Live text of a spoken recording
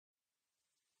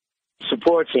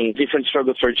supporting different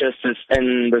struggles for justice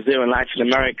in Brazil and Latin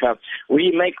America,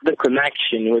 we make the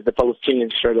connection with the Palestinian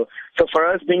struggle. So for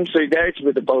us, being solidarity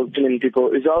with the Palestinian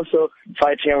people is also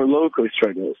fighting our local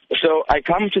struggles. So I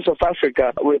come to South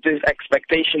Africa with this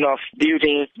expectation of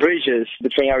building bridges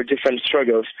between our different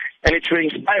struggles. And it's really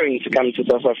inspiring to come to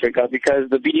South Africa because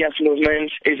the BDS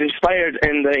movement is inspired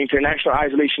in the international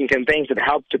isolation campaigns that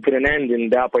helped to put an end in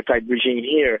the apartheid regime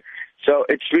here. So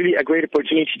it's really a great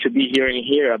opportunity to be here and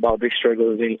hear about these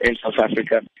struggles in South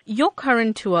Africa. Your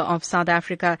current tour of South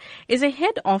Africa is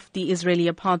ahead of the Israeli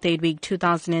Apartheid Week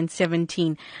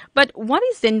 2017. But what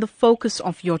is then the focus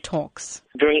of your talks?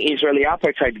 During Israeli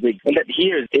Apartheid Week, and that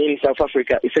here in South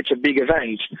Africa is such a big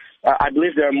event. I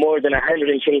believe there are more than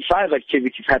 125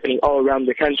 activities happening all around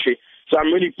the country. So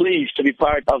I'm really pleased to be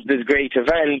part of this great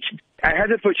event. I had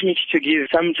the opportunity to give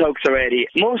some talks already.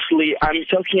 Mostly, I'm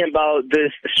talking about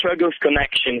the struggles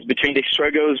connections between the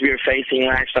struggles we are facing in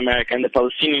Latin America and the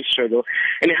Palestinian struggle,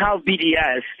 and how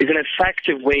BDS is an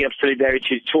effective way of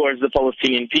solidarity towards the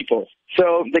Palestinian people.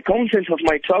 So the content of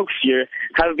my talks here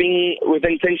have been with the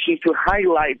intention to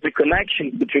highlight the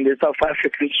connections between the South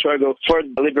African struggle for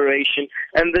liberation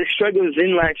and the struggles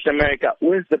in Latin America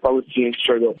with the Palestinian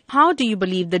struggle. How do you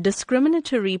believe the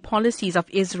discriminatory policies of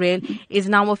Israel is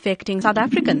now affecting South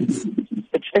Africans?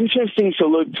 It's interesting to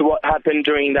look to what happened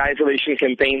during the isolation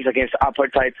campaigns against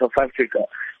apartheid South Africa.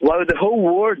 While the whole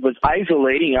world was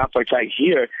isolating apartheid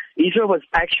here, Israel was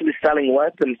actually selling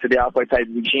weapons to the apartheid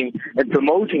regime and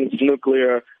promoting its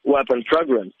nuclear weapon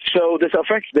program. So the South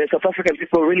African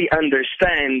people really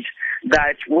understand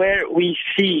that where we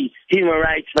see human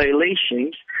rights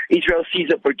violations, Israel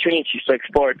sees opportunities to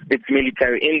export its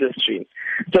military industry.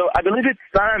 So I believe it's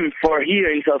time for here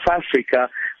in South Africa,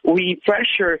 we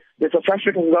pressure the South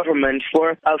African government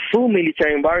for a full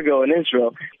military embargo on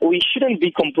Israel. We shouldn't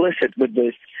be complicit with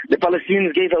this. The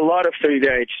Palestinians gave a lot of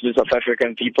solidarity to the South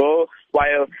African people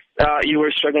while you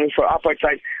were struggling for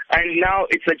apartheid, and now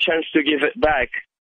it's a chance to give it back.